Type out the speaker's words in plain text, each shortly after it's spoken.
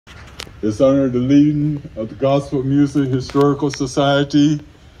It's under the leading of the Gospel Music Historical Society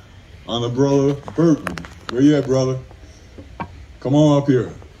on the brother Burton. Where you at, brother? Come on up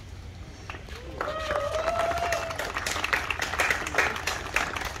here.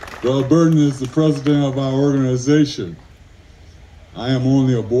 Brother Burton is the president of our organization. I am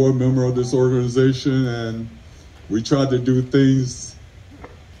only a board member of this organization, and we try to do things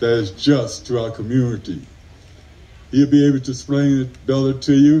that is just to our community. He'll be able to explain it better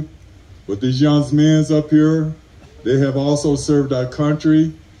to you. But these young men up here, they have also served our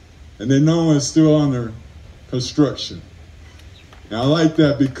country, and they know it's still under construction. And I like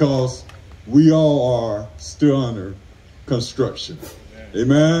that because we all are still under construction.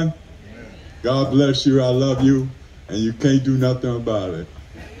 Amen? Amen? God bless you. I love you. And you can't do nothing about it.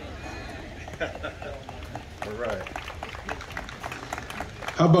 All right.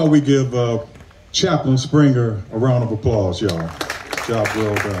 How about we give Chaplain Springer a round of applause, y'all. Job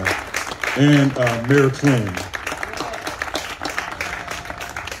well done. And Mayor Quinn.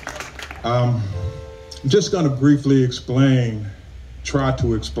 I'm just going to briefly try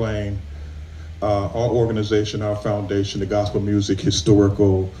to explain our organization, our foundation, the Gospel Music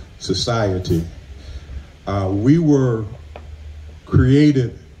Historical Society. We were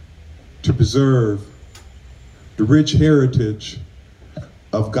created to preserve the rich heritage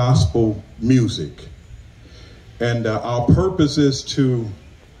of gospel music. And our purpose is to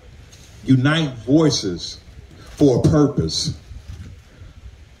unite voices for a purpose,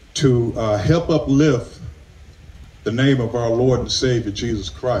 to help uplift the name of our Lord and Savior, Jesus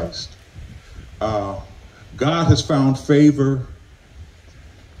Christ. God has found favor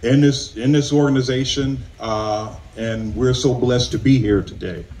in this organization, and we're so blessed to be here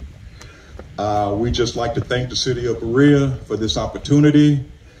today. We just like to thank the city of Berea for this opportunity,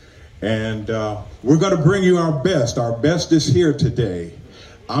 and we're going to bring you our best. Our best is here today.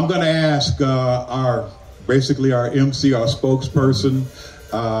 I'm going to ask our MC, our spokesperson,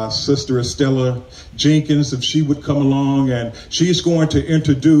 Sister Estella Jenkins, if she would come along, and she's going to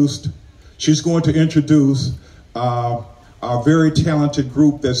introduce our very talented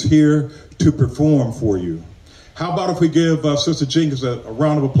group that's here to perform for you. How about if we give Sister Jenkins a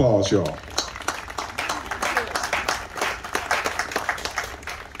round of applause, y'all?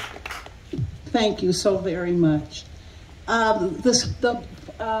 Thank you so very much. The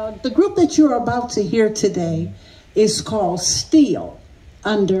group that you're about to hear today is called Still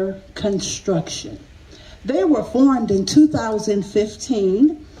Under Construction. They were formed in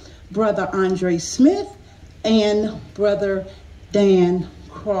 2015, Brother Andre Smith and Brother Dan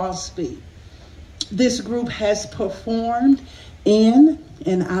Crosby. This group has performed in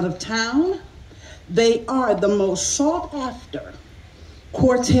and out of town. They are the most sought after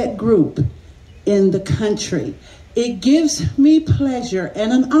quartet group in the country. It gives me pleasure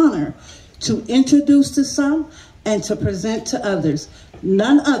and an honor to introduce to some and to present to others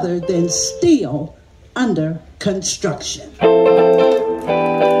none other than Still Under Construction.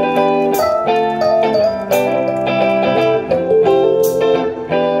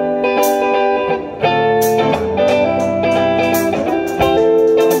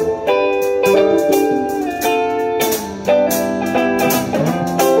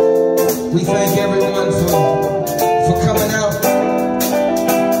 We thank everyone for coming out.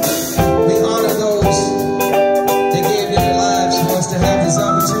 We honor those that gave their lives for us to have this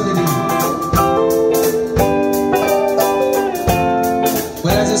opportunity.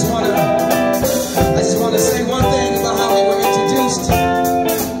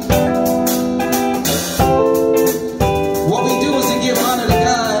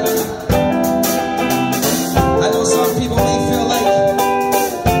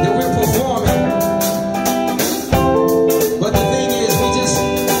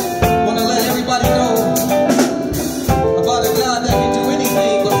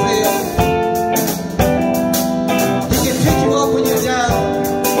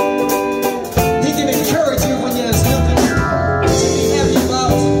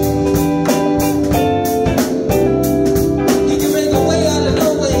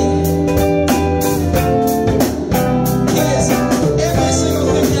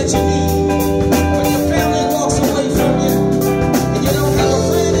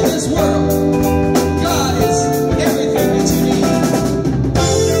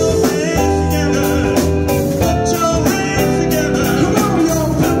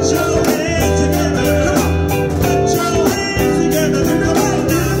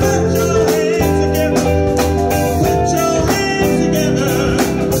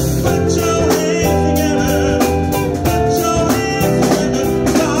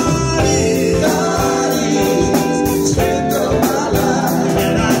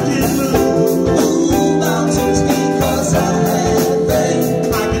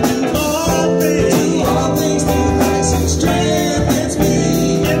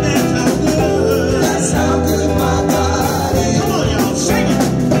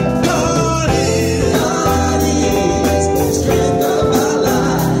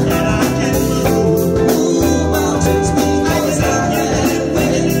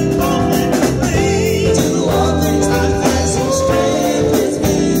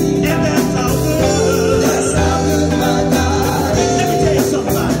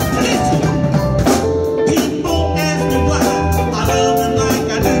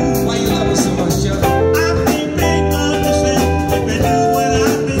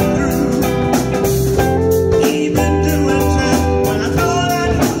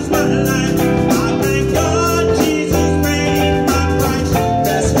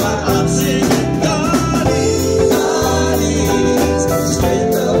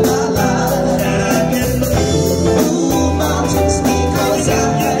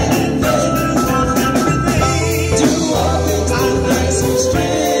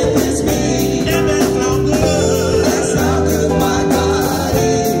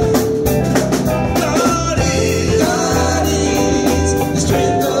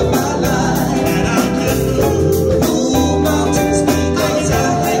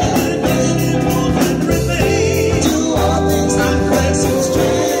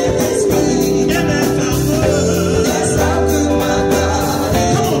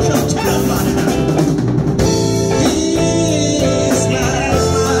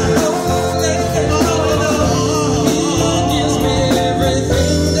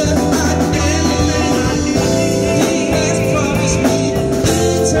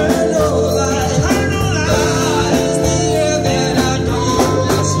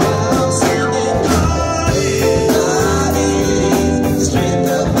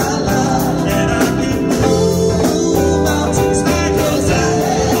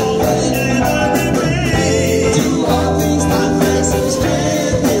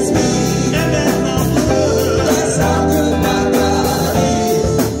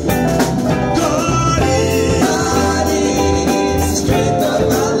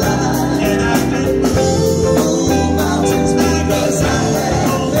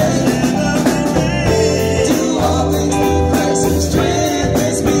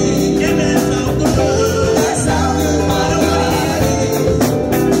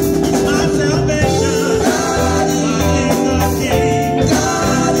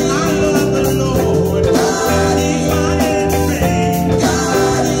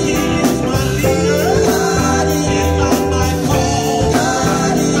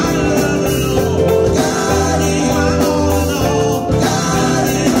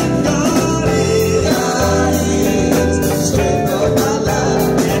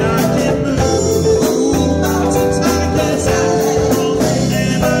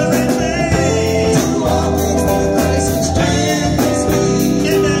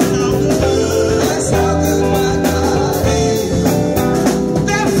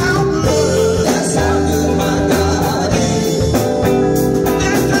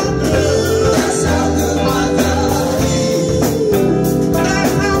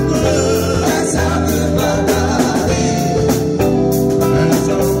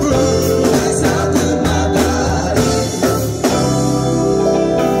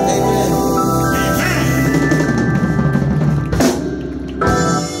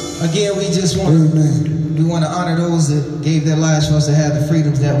 We want to honor those that gave their lives for us to have the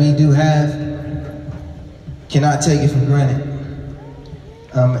freedoms that we do have. Cannot take it for granted.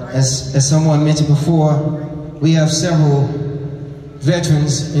 As someone mentioned before, we have several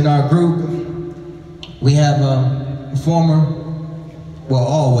veterans in our group. We have a former, well,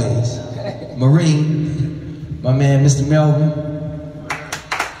 always, Marine, my man, Mr. Melvin.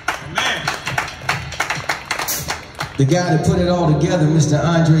 The guy that put it all together, Mr.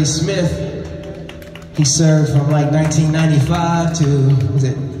 Andre Smith, he served from like 1995 to, was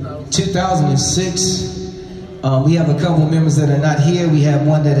it 2006? We have a couple members that are not here. We have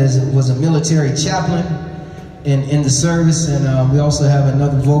one that was a military chaplain in the service, and we also have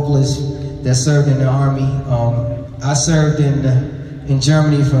another vocalist that served in the Army. I served in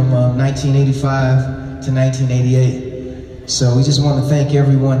Germany from 1985 to 1988. So we just want to thank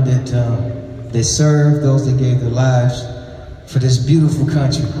everyone that served, those that gave their lives for this beautiful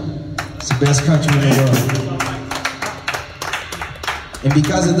country. It's the best country in the world. And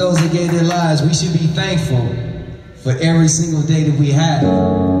because of those that gave their lives, we should be thankful for every single day that we have.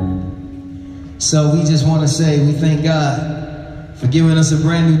 So we just want to say we thank God for giving us a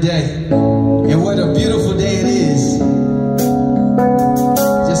brand new day. And what a beautiful day it is.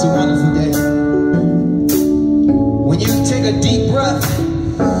 Just a wonderful day. When you take a deep breath,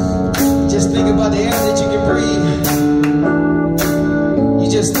 just think about the air that you can breathe. You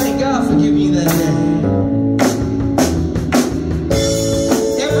just thank God for giving you that day.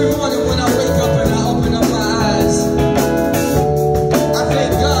 Every morning when I wake up and I open up my eyes, I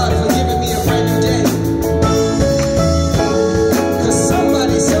thank God for giving me a brand new day. Because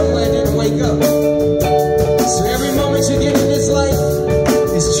somebody somewhere didn't wake up. So every moment you get in this life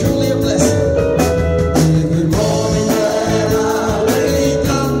is truly a blessing. Every morning that I wake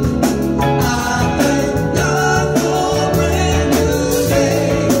up, I thank God for a brand new day.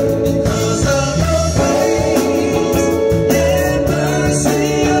 Because of your grace and mercy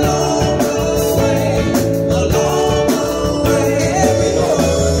along the way, along the way.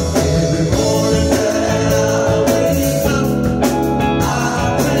 Every morning that I wake up, I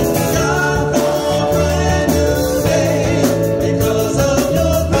thank God for a brand new day. Because of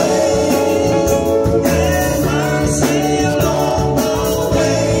your grace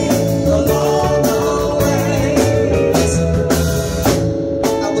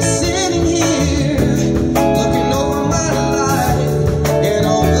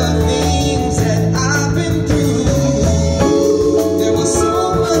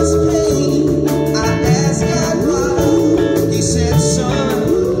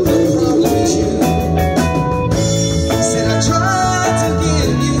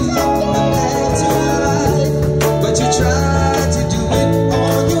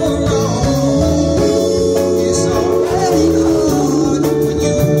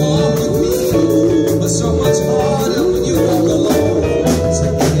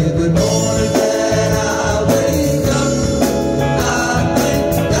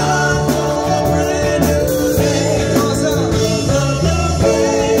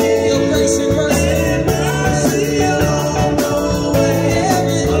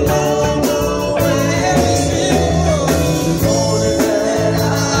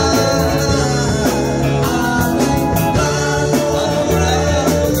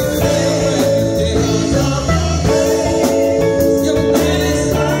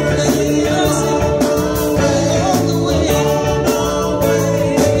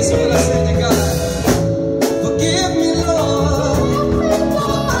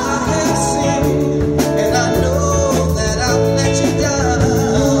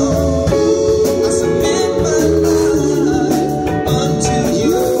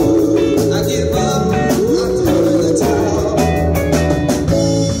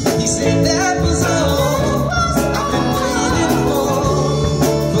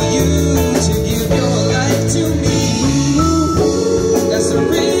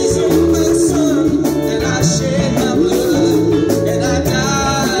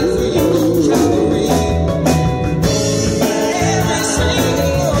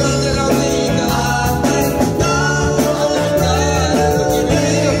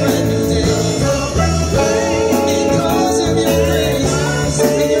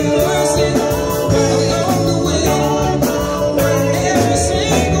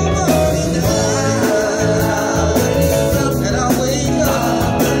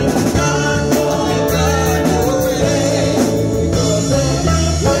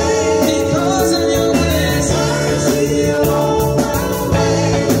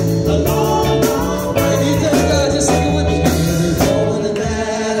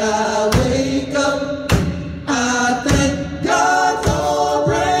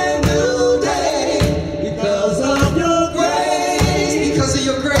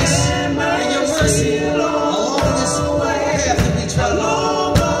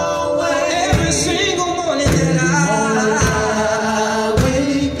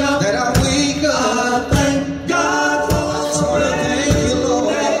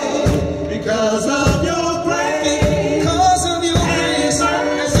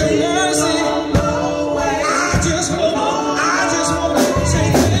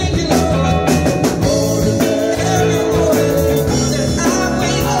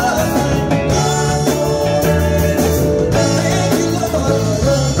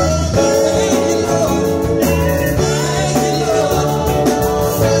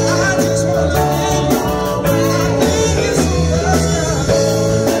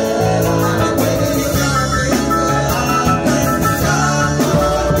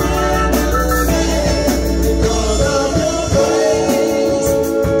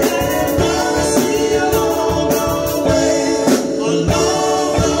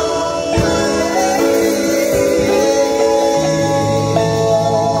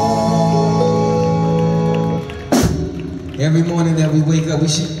Every morning that we wake up, we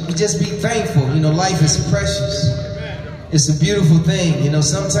just be thankful. You know, life is precious. It's a beautiful thing. You know,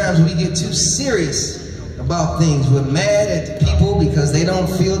 sometimes we get too serious about things. We're mad at people because they don't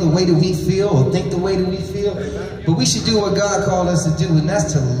feel the way that we feel or think the way that we feel. But we should do what God called us to do, and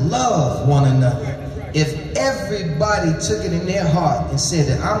that's to love one another. If everybody took it in their heart and said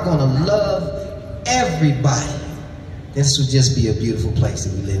that I'm going to love everybody, this would just be a beautiful place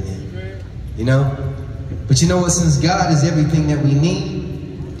that we live in. You know? But you know what? Since God is everything that we need,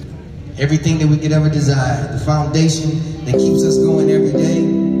 everything that we could ever desire, the foundation that keeps us going every day,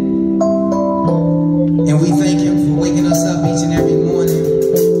 and we thank Him for waking us up each and every morning.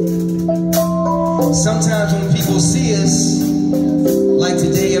 Sometimes when people see us, like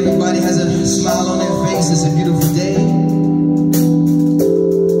today, everybody has a smile on their face. It's a beautiful day.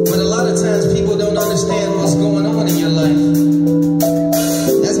 But a lot of times people don't understand what's going on in your life.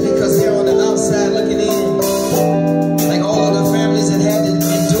 That's because they're on the outside looking in. Like all of the families that had to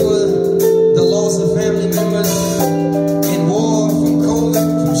endure the loss of family members in war, from COVID,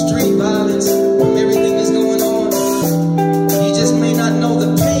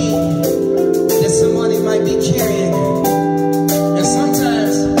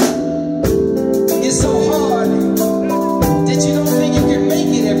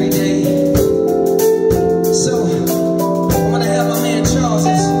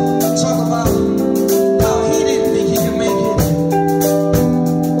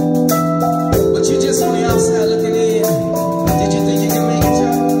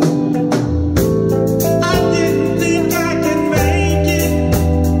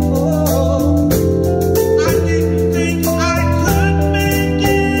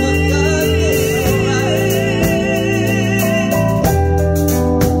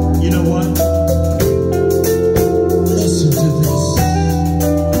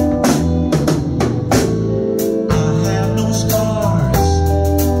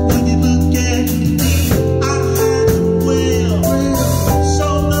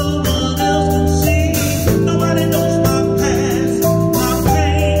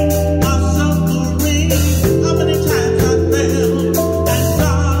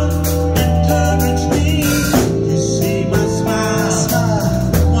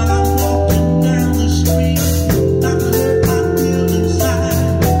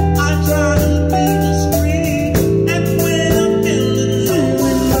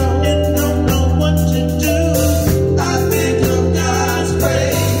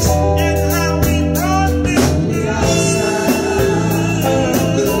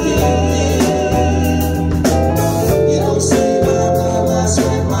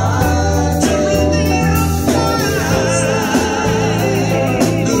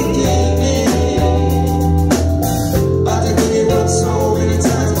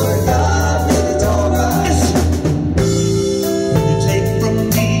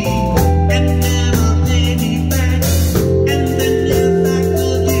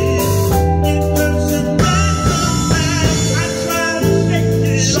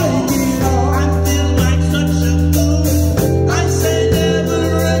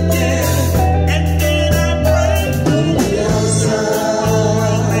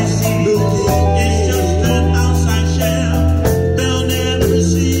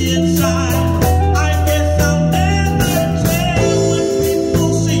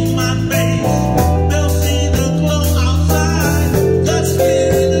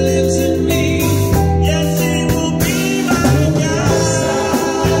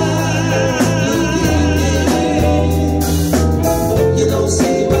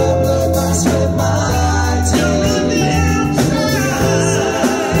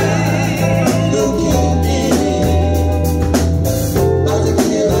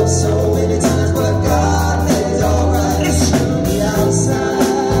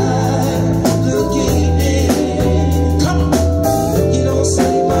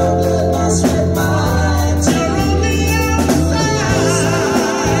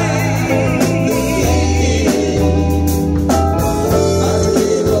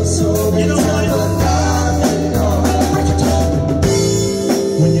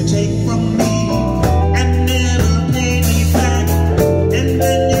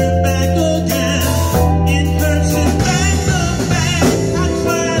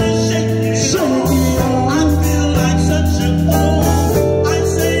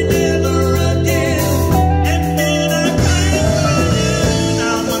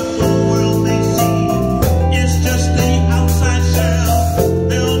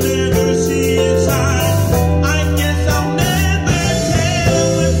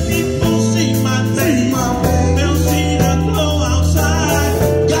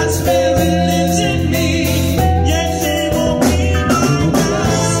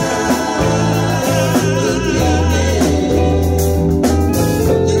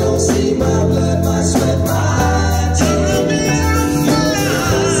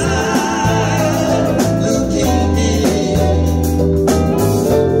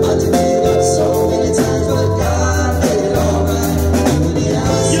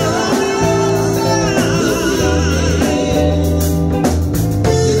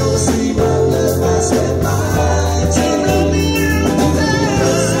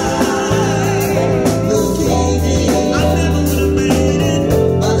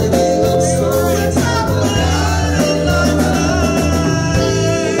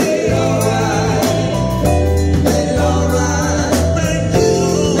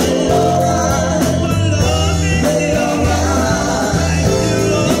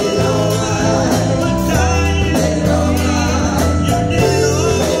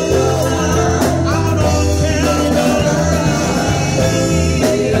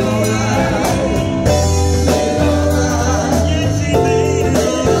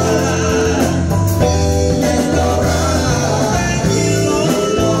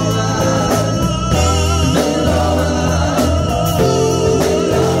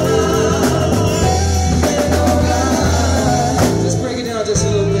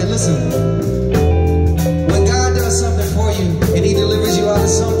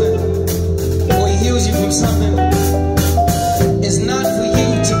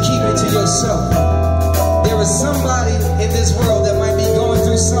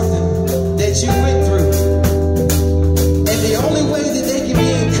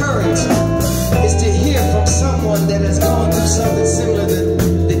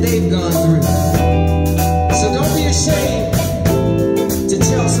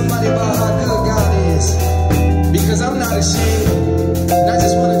 tell somebody about how good God is, because I'm not ashamed, and I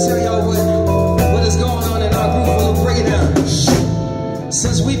just want to tell y'all what is going on in our group. A little breakdown.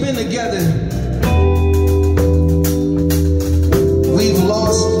 Since we've been together, we've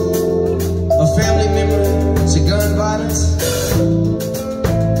lost a family member to gun violence.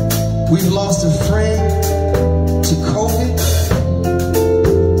 We've lost a friend to COVID.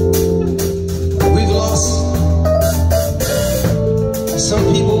 We've lost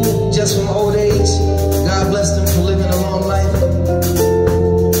some people just from old age. God bless them for living a long life.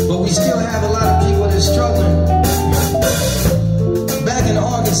 But we still have a lot of people that are struggling. Back in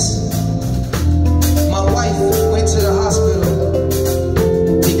August, my wife went to the hospital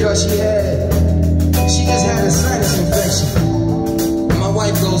because she just had a sinus infection. My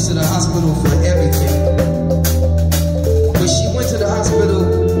wife goes to the hospital for everything. But she went to the hospital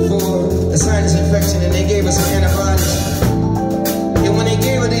for a sinus infection and they gave her some antibiotics. And when they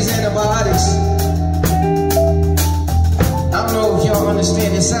gave her these antibiotics, I don't know if y'all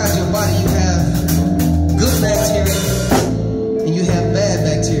understand, inside your body you have good bacteria and you have bad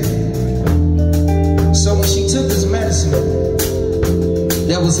bacteria. So when she took this medicine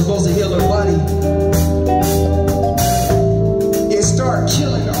that was supposed to heal her body, it started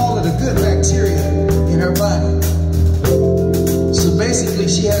killing all of the good bacteria in her body. So basically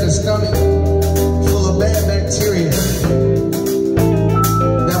she had a stomach full of bad bacteria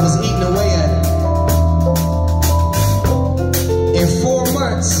that was eating away at it. In 4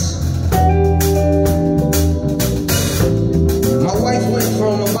 months, my wife went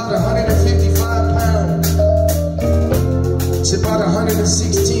from about 155 pounds to about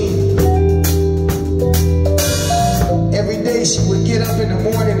 116. Every day she would get up in the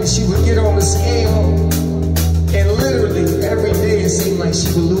morning and she would get on the scale, and literally every day it seemed like she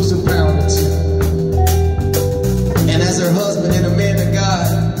would lose a pound or two. And as her husband and a man of God,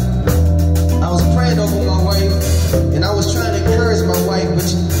 I was praying over my wife and I was trying to encourage my wife,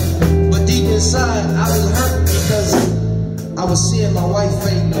 but deep inside I was hurt because I was seeing my wife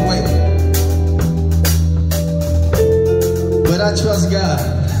fade away. But I trust God.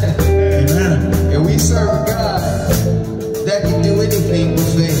 Amen. And we serve a God that can do anything but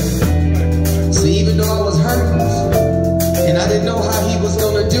fail. So even though I was hurt and I didn't know how he was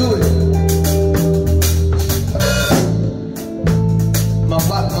going to do it,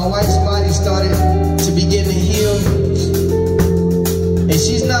 my wife's body started to begin to heal. And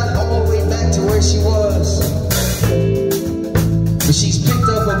she's not all the way back to where she was, but she's picked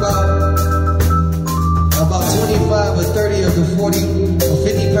up about 25 or 30 of the 40 or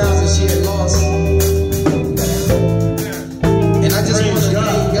 50 pounds that she had lost. And I just want to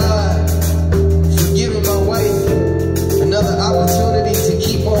thank God for giving my wife another opportunity to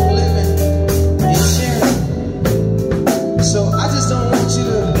keep on living and sharing. So I just don't want you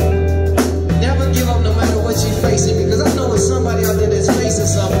to never give up no matter what you're facing, because I know there's somebody out there that's facing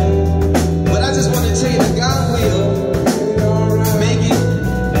something. But I just want to tell you that God will make it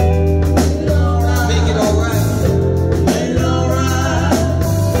all right. Make it all right. Make it all right.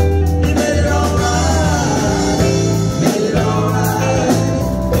 You made it all right. Made it all right.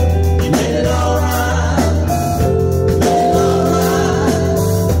 You made it all right. Made it all right.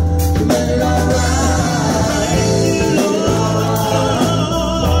 You made it all right.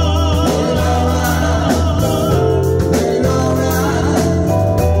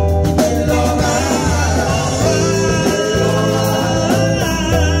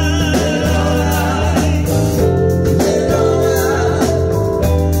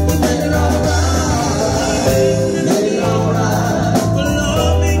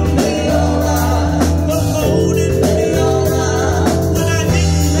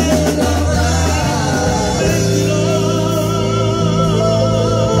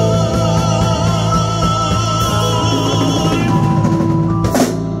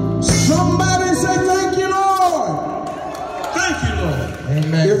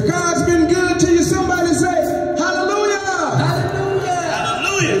 If God's been good to you, somebody say, hallelujah. Hallelujah.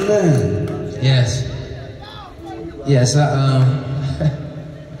 Hallelujah. Amen. Yes. Yes,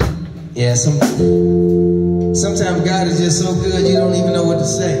 yeah, sometimes God is just so good you don't even know what to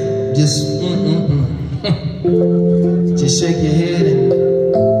say. Just just shake your head and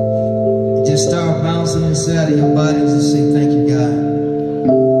just start bouncing inside of your body and just say thank you, God.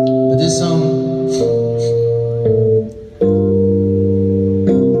 But this song,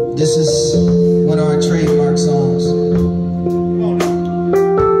 this is one of our trademark songs,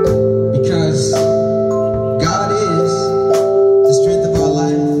 because God is the strength of our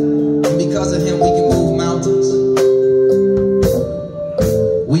life, and because of Him we can move mountains.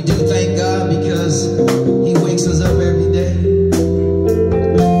 We do thank God because He wakes us up every day.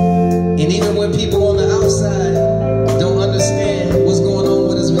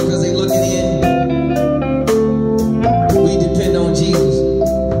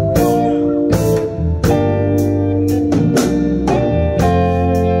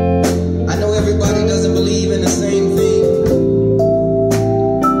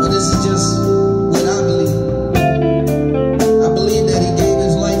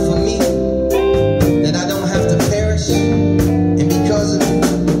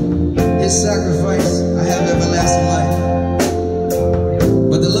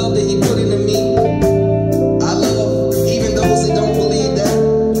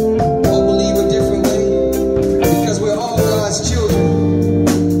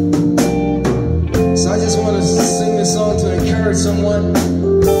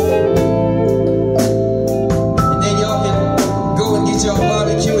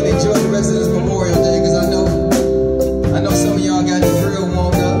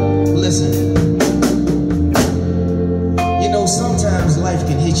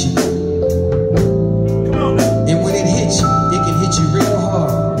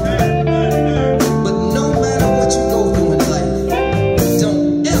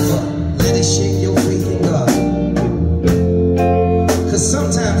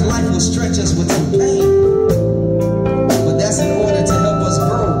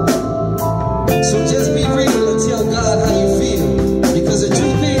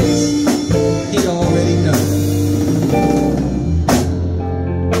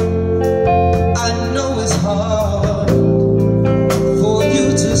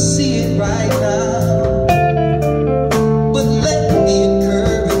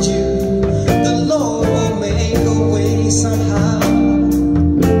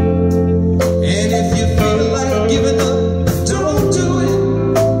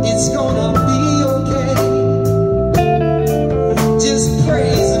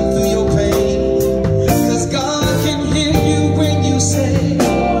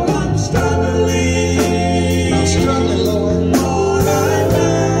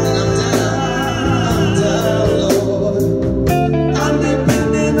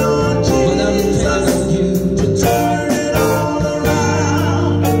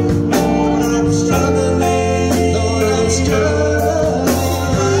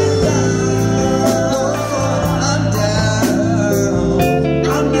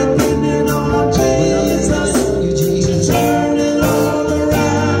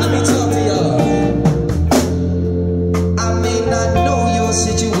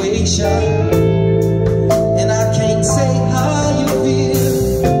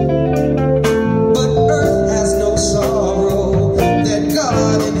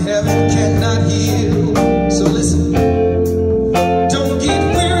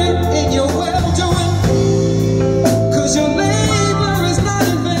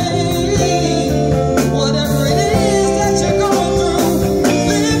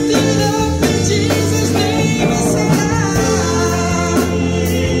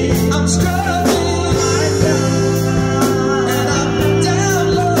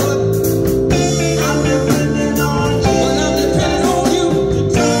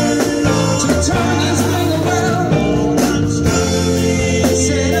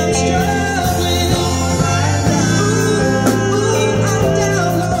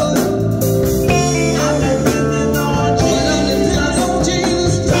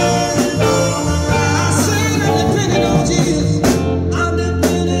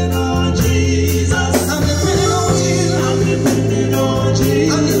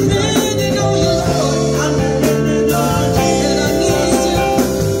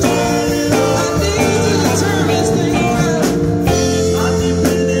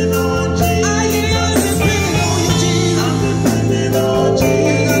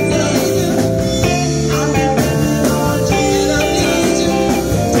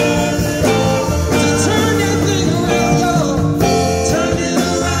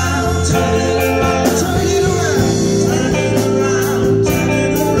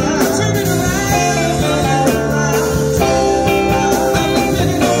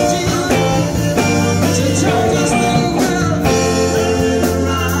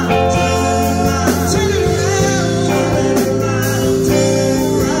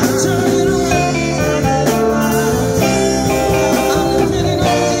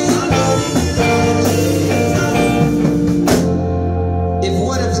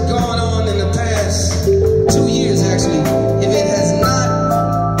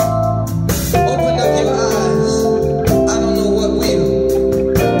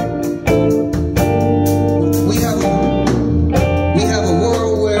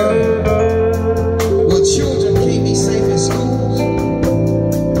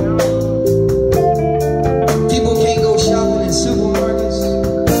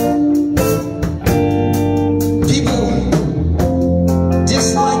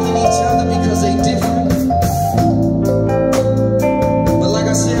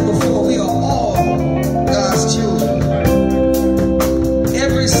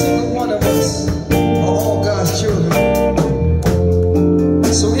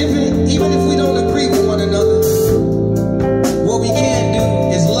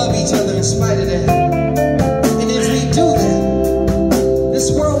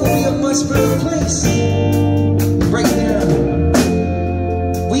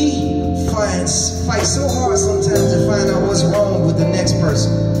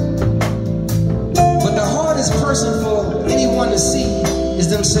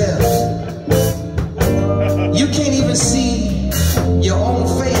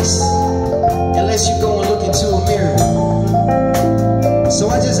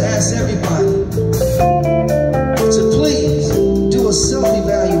 just ask everybody to please do a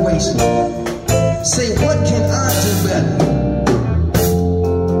self-evaluation. Say, what can I do better?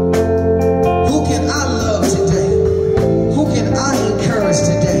 Who can I love today? Who can I encourage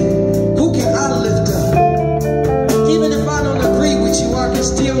today? Who can I lift up? Even if I don't agree with you, I can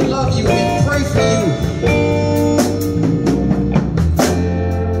still love you and pray for you.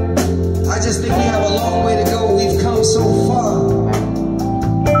 I just think we have a long way to go. We've come so far.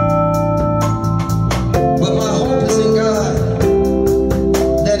 But my hope is in God,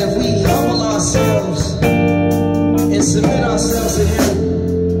 that if we humble ourselves and submit ourselves to Him,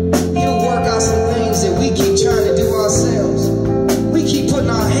 He'll work out some things that we keep trying to do ourselves. We keep putting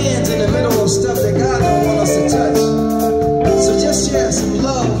our hands in the middle of stuff that God don't want us to touch. So just share some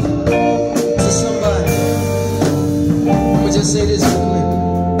love to somebody. I'm gonna just say this real quick.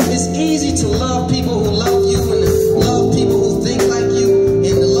 It's easy to love people who love you and to love people who think like you and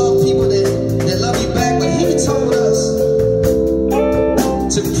to love people that love you back. But He told us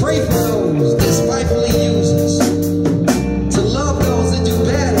to pray for those that spitefully use us, to love those that do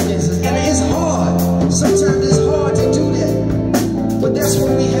bad against us. And it's hard. Sometimes it's hard to do that. But that's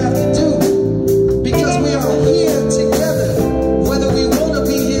what we have to do, because we are here together, whether we want to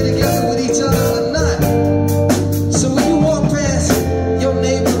be here together with each other or not. So when you walk past your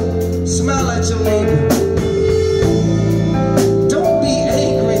neighbor, smile at your neighbor. Don't be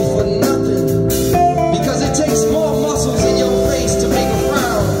angry for nothing, because it takes more muscles in your face to make a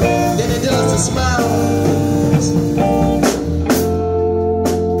frown than it does to smile.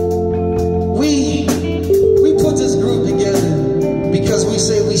 We put this group together because we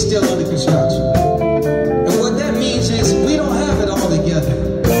say we still under construction. And what that means is we don't have it all together.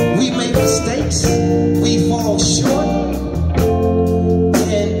 We make mistakes, we fall short,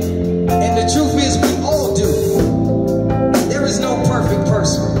 and the truth is we all do. There is no perfect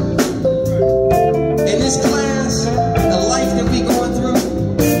person. In this class, the life that we going through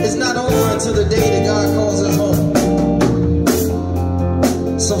is not over until the day that God calls us home.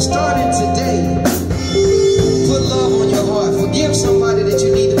 So starting today, put love on your heart. Forgive somebody that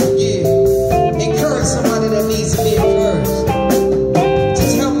you need to forgive.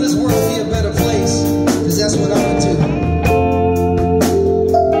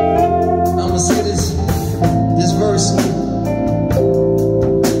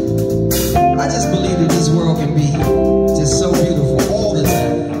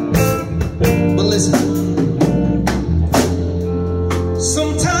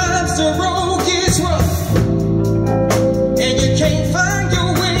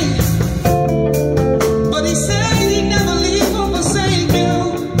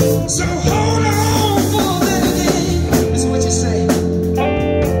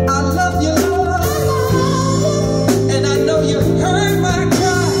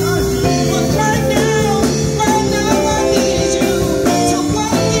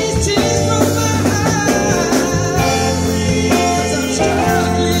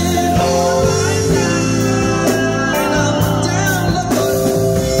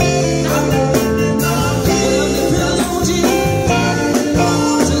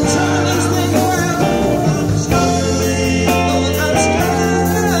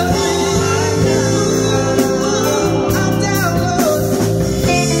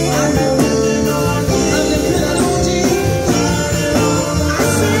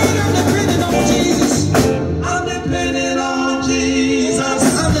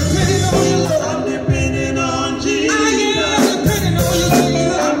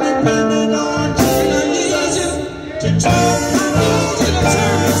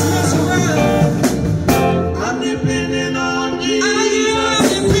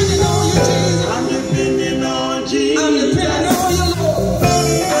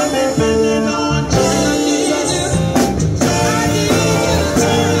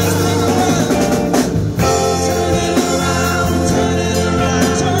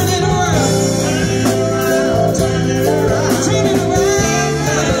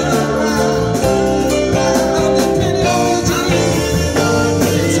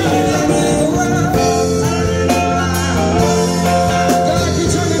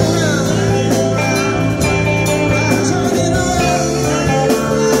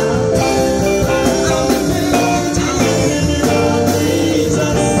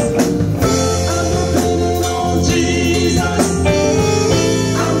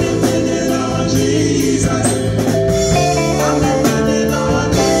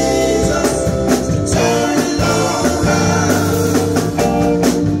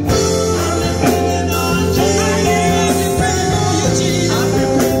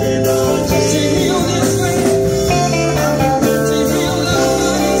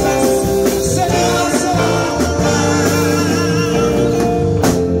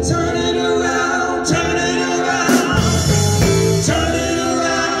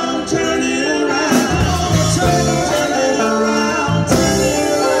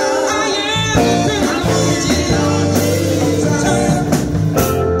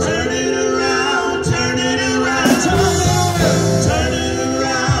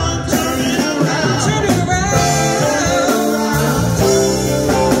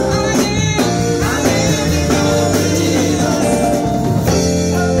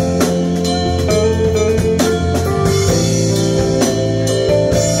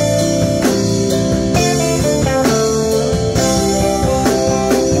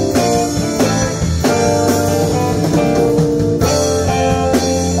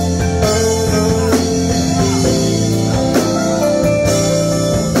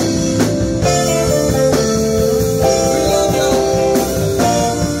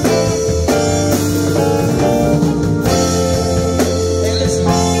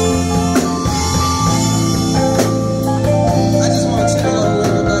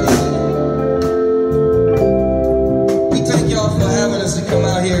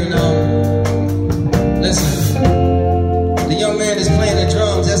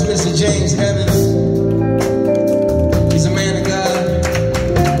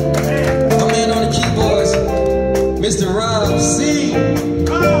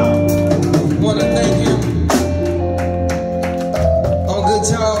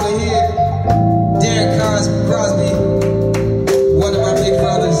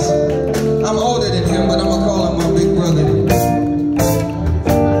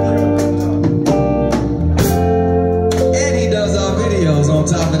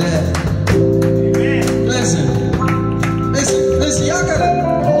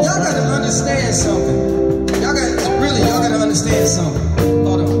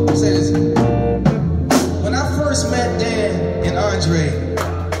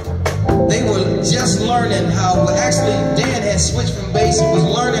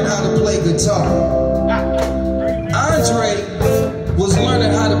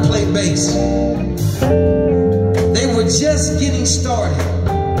 to play bass. They were just getting started.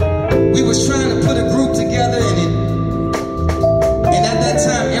 We was trying to put a group together, and at that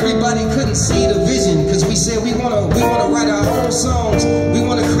time everybody couldn't see the vision, because we said we want to write our own songs, we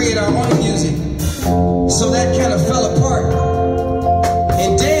want to create our own music. So that kind of fell apart.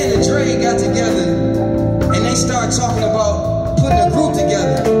 And Dan and Dre got together and they started talking about putting a group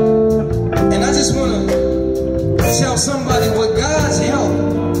together. And I just want to tell somebody, with God's help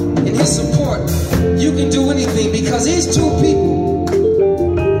and his support, you can do anything, because these two people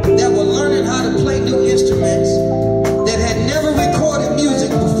that were learning how to play new instruments, that had never recorded music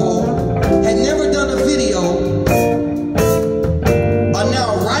before, had never done a video, are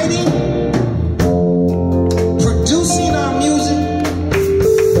now writing, producing our music,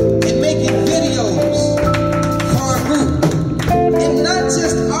 and making videos for our group. And not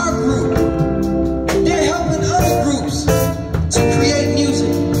just our group, they're helping other groups to create music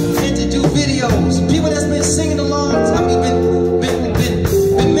and to do videos. People that's been singing a long time,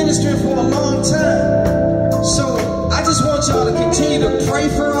 been ministering for a long time. So I just want y'all to continue to pray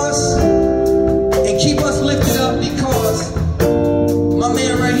for us and keep us lifted up, because my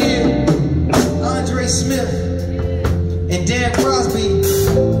man right here, Andre Smith and Dan Crosby,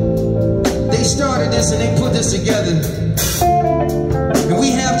 they started this and they put this together. And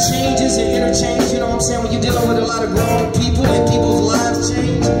we have changes and interchanges, you know what I'm saying? When you're dealing with a lot of grown people and people's lives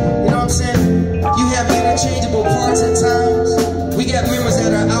change, you know what I'm saying? You have interchangeable parts at times. We got members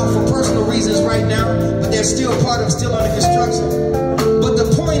that are out for personal reasons right now, but they're still part of, still under construction. But the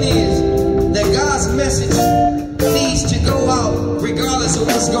point is that God's message needs to go out regardless of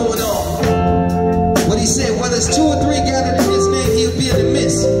what's going on. What he said, whether it's 2 or 3 gathered in his name, he'll be in the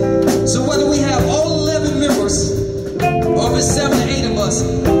midst. So whether we have all 11 members, or if it's 7 or 8 of us,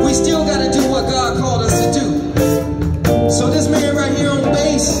 we still got to do what God called us to do. So this man right here on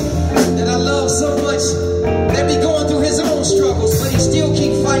bass, that I love so much, that be going through his own struggles, but he still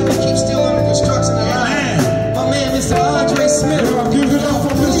keep fighting, keep still under construction alive. My man, Mr. Andre Smith. Give it up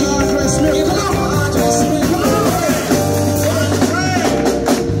for Mr. Andre Smith. Give it up for Andre Smith.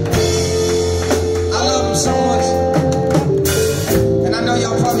 I love him so much. And I know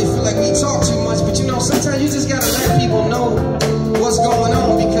y'all probably feel like we talk too much, but you know, sometimes you just gotta let people know what's going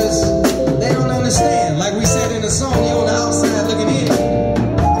on, because they don't understand. Like we said in the song, you're on the outside looking in.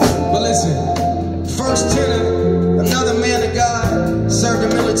 But listen, first tenor, another man of God, served the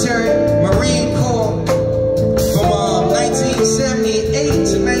military, Marine Corps, from 1978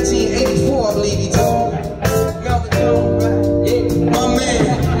 to 1984, I believe he told me. Melvin Jones, right? Yeah. My man,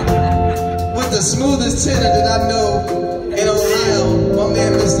 with the smoothest tenor that I know in Ohio, my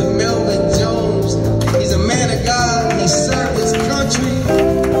man, Mr. Melvin Jones. He's a man of God. He served his country.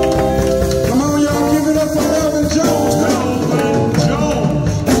 Come on, y'all, give it up for Melvin Jones. Melvin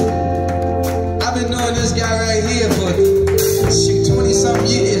Jones. I've been knowing this guy right here for, shoot, 20-something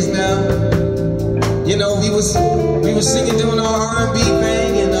years now. You know, we was singing, doing our R&B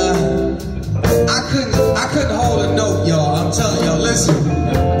thing, and I couldn't hold a note, y'all. I'm telling y'all, listen.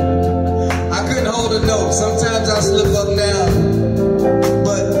 I couldn't hold a note. Sometimes I slip up now.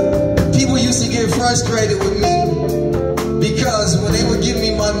 But people used to get frustrated with me, because when they would give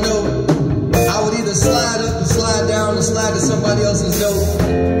me my note, I would either slide up and slide down or slide to somebody else's note.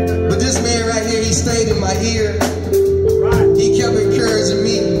 But this man right here, he stayed in my ear. He kept encouraging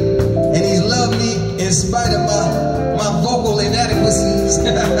me, and he's loved me in spite of my vocal inadequacies.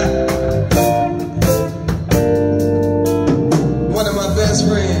 One of my best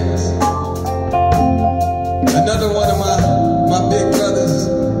friends. Another one of my big brothers.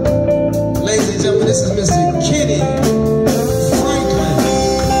 Ladies and gentlemen, this is Mr. Kenny Franklin.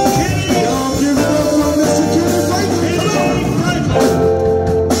 Y'all give it up for Mr. Kenny Franklin.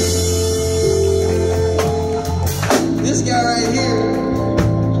 This guy right here,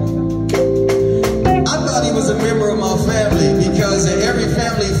 I thought he was a member of my family, because at every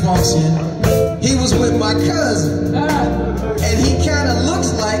family function, he was with my cousin. And he kind of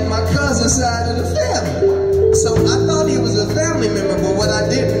looks like my cousin's side of the family. So I thought he was a family member, but what I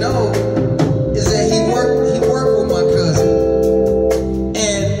didn't know is that he worked with my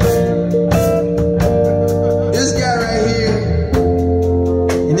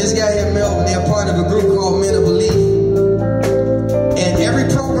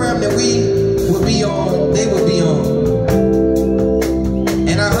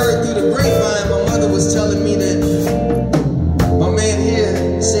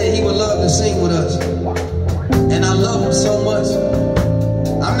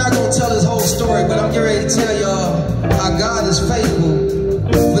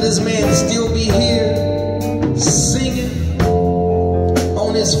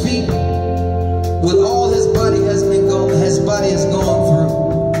feet, what all his body has gone through,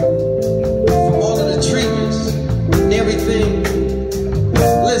 from all of the treatments and everything.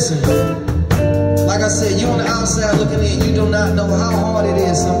 Listen, like I said, you on the outside looking in, you do not know how hard it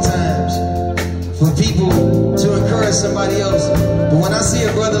is sometimes for people to encourage somebody else. But when I see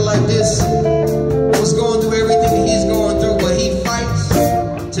a brother like this, who's going through everything that he's going through, but he fights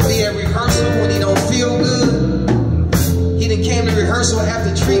to be at rehearsal when he don't feel good. He done came to rehearsal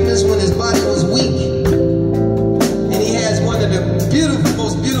after treatments when his body was weak. And he has one of the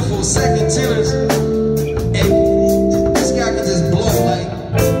most beautiful second tenors. And this guy can just blow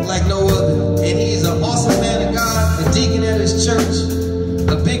like no other. And he's an awesome man of God, a deacon at his church,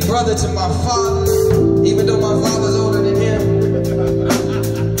 a big brother to my father, even though my father's older than him.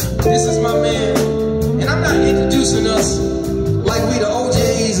 This is my man. And I'm not introducing us like we the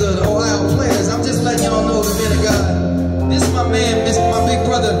OJs or the Ohio players. I'm just letting y'all know the men of God. This is my man, my big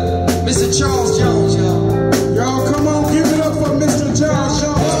brother, Mr. Charles Jones, y'all. Y'all come on, give it up for Mr. Charles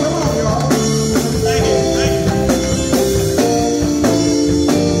Jones. Come on, y'all. Thank you, thank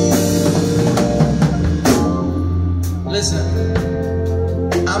you. Listen,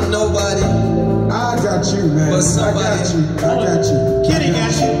 I'm nobody. I got you, man. But somebody. I got you. Kitty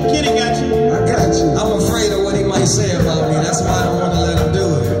got you. Kitty got you. I got you. I'm afraid of what he might say about me. That's why I don't want to let him do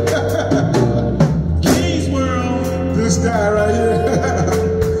it. Kitty's world. This guy right here.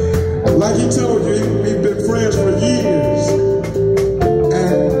 Like he told you,